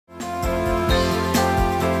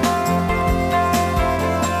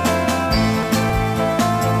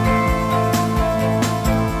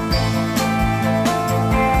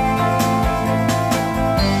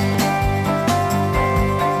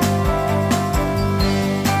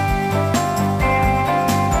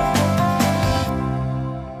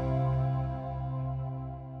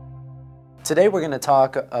Today we're going to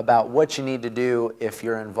talk about what you need to do if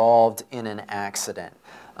you're involved in an accident.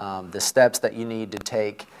 The steps that you need to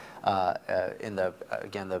take in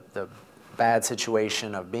the bad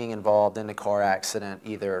situation of being involved in a car accident,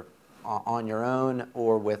 either on your own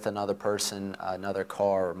or with another person, another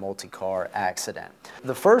car or multi-car accident.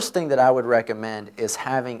 The first thing that I would recommend is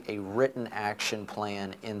having a written action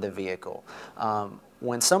plan in the vehicle.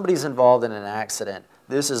 When somebody's involved in an accident,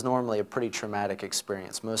 this is normally a pretty traumatic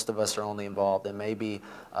experience. Most of us are only involved in maybe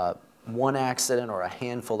one accident or a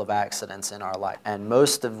handful of accidents in our life. And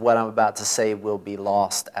most of what I'm about to say will be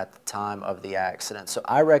lost at the time of the accident. So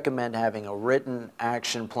I recommend having a written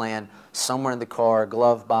action plan somewhere in the car,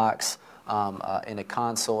 glove box, in a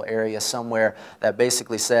console area somewhere that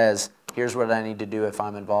basically says, here's what I need to do if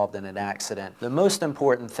I'm involved in an accident. The most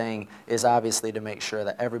important thing is obviously to make sure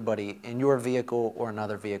that everybody in your vehicle or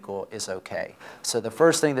another vehicle is okay. So the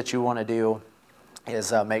first thing that you want to do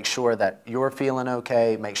is make sure that you're feeling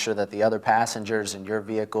okay, make sure that the other passengers in your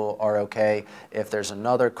vehicle are okay. If there's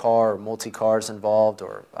another car or multi-cars involved,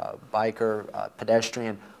 or biker,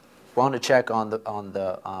 pedestrian, want to check on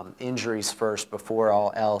the injuries first before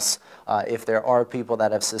all else. If there are people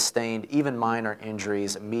that have sustained even minor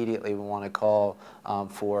injuries, immediately we want to call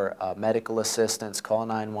for medical assistance, call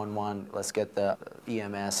 911, let's get the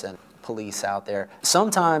EMS and police out there.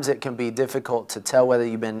 Sometimes it can be difficult to tell whether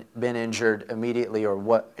you've been injured immediately or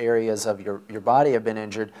what areas of your body have been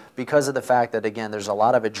injured because of the fact that, again, there's a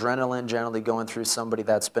lot of adrenaline generally going through somebody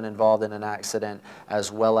that's been involved in an accident,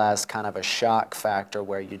 as well as kind of a shock factor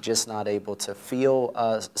where you're just not able to feel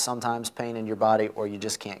sometimes pain in your body, or you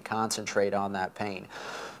just can't concentrate on that pain.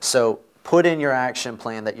 So put in your action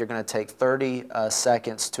plan that you're going to take 30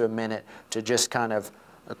 seconds to a minute to just kind of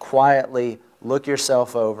quietly look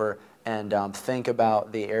yourself over and think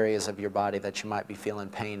about the areas of your body that you might be feeling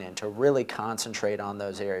pain in, to really concentrate on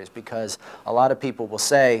those areas, because a lot of people will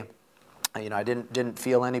say, you know, I didn't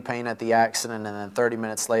feel any pain at the accident, and then 30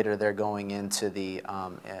 minutes later they're going into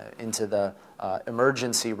the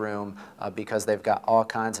emergency room because they've got all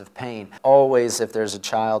kinds of pain. Always, if there's a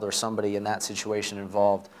child or somebody in that situation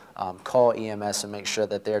involved, call EMS and make sure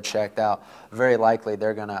that they're checked out. Very likely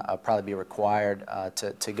they're going to probably be required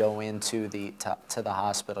to go into the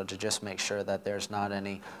hospital to just make sure that there's not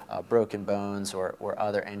any broken bones or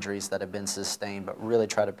other injuries that have been sustained, but really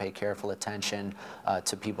try to pay careful attention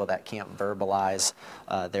to people that can't verbalize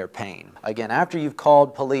their pain. Again, after you've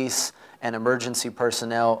called police and emergency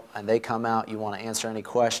personnel and they come out, you want to answer any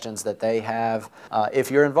questions that they have.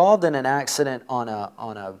 If you're involved in an accident on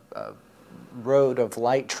a road of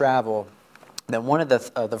light travel, then one of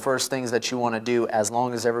the first things that you want to do, as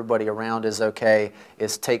long as everybody around is okay,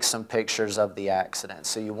 is take some pictures of the accident.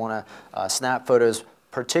 So you want to snap photos,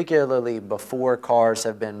 particularly before cars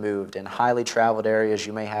have been moved. In highly traveled areas,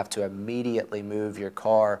 you may have to immediately move your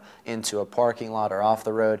car into a parking lot or off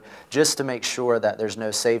the road just to make sure that there's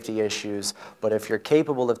no safety issues. But if you're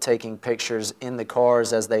capable of taking pictures in the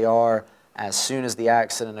cars as they are, as soon as the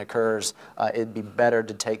accident occurs, it'd be better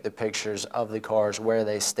to take the pictures of the cars where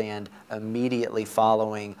they stand immediately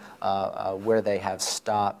following where they have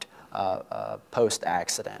stopped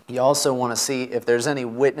post-accident. You also want to see if there's any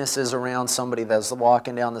witnesses around, somebody that's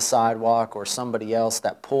walking down the sidewalk or somebody else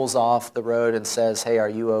that pulls off the road and says, hey, are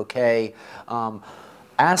you okay?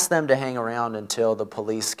 Ask them to hang around until the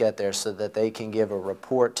police get there so that they can give a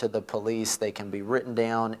report to the police. They can be written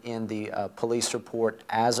down in the police report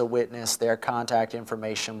as a witness. Their contact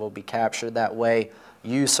information will be captured that way.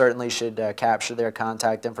 You certainly should capture their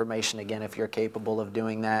contact information, again, if you're capable of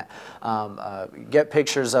doing that. Get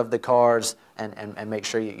pictures of the cars and make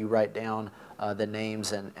sure you write down the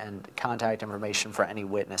names and contact information for any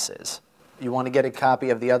witnesses. You want to get a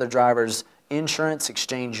copy of the other driver's insurance,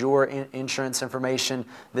 exchange your insurance information.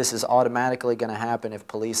 This is automatically going to happen if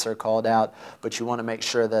police are called out, but you want to make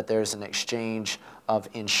sure that there's an exchange of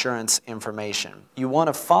insurance information. You want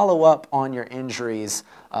to follow up on your injuries,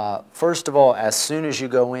 first of all, as soon as you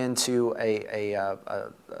go into a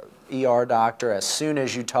ER doctor, as soon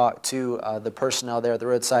as you talk to the personnel there at the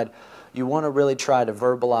roadside. You want to really try to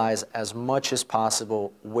verbalize as much as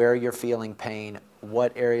possible where you're feeling pain,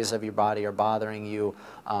 what areas of your body are bothering you,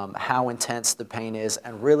 how intense the pain is,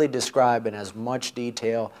 and really describe in as much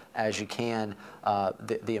detail as you can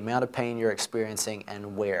the amount of pain you're experiencing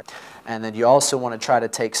and where. And then you also want to try to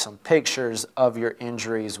take some pictures of your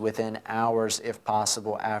injuries within hours, if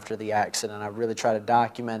possible, after the accident. I really try to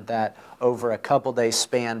document that over a couple-day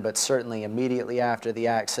span, but certainly immediately after the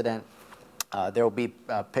accident. There will be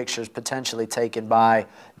pictures potentially taken by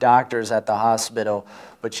doctors at the hospital,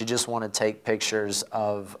 but you just want to take pictures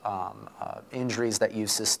of injuries that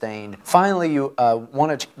you've sustained. Finally, you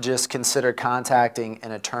want to just consider contacting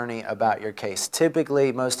an attorney about your case.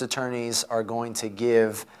 Typically, most attorneys are going to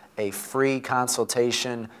give a free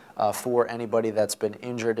consultation for anybody that's been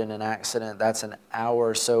injured in an accident. That's an hour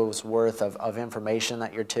or so's worth of information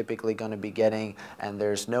that you're typically going to be getting, and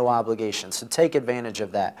there's no obligation. So take advantage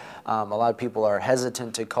of that. A lot of people are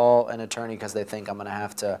hesitant to call an attorney because they think I'm going to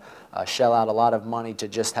have to shell out a lot of money to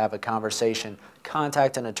just have a conversation.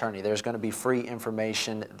 Contact an attorney. There's going to be free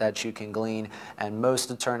information that you can glean, and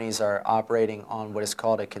most attorneys are operating on what is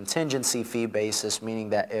called a contingency fee basis,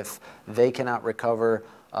 meaning that if they cannot recover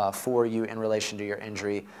for you in relation to your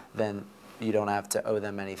injury, then you don't have to owe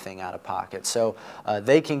them anything out of pocket. So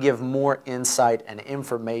they can give more insight and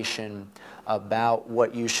information about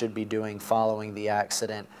what you should be doing following the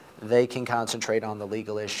accident. They can concentrate on the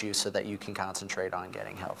legal issues so that you can concentrate on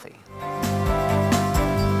getting healthy.